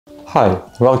Hi,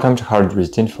 welcome to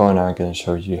HardReset.Info, and I'm going to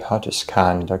show you how to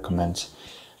scan documents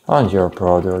on your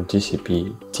Brother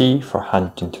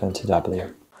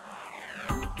DCP-T420W.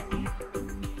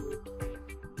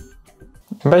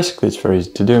 Basically, it's very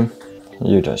easy to do.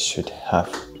 You just should have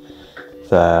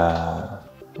the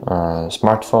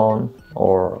smartphone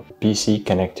or PC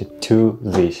connected to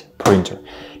this printer.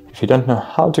 If you don't know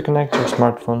how to connect your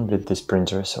smartphone with this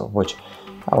printer, so watch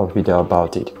our video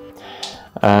about it.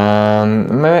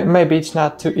 Maybe it's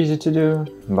not too easy to do,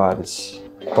 but it's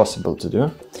possible to do.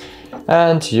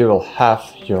 And you will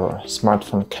have your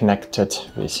smartphone connected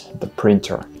with the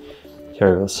printer.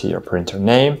 Here you will see your printer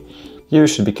name. You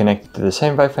should be connected to the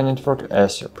same Wi-Fi network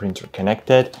as your printer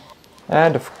connected.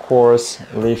 And of course,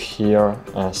 leave here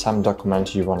some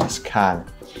document you want to scan.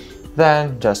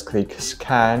 Then just click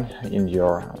scan in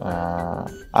your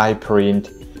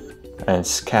iPrint and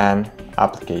scan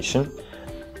application.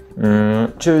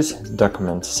 Choose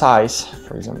document size,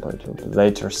 for example it will be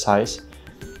later size,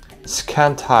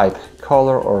 scan type,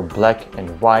 color or black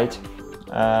and white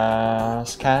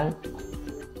scan,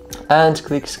 and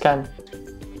click scan.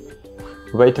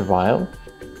 Wait a while.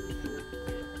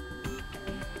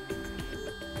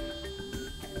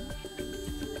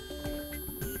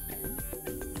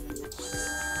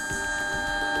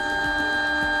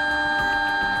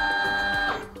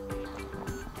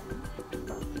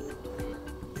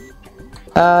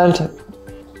 And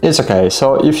it's okay.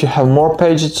 So if you have more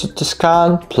pages to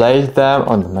scan, place them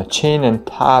on the machine and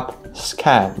tap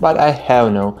scan. But I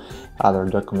have no other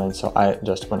documents, so I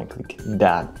just want to click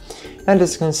that. And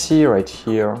as you can see right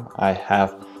here, I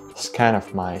have scan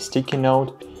of my sticky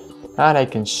note, and I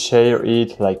can share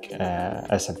it like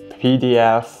as a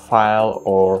PDF file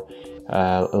or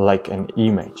like an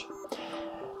image.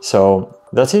 So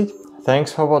that's it.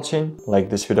 Thanks for watching. Like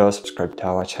this video, subscribe to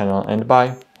our channel, and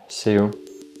bye. See you.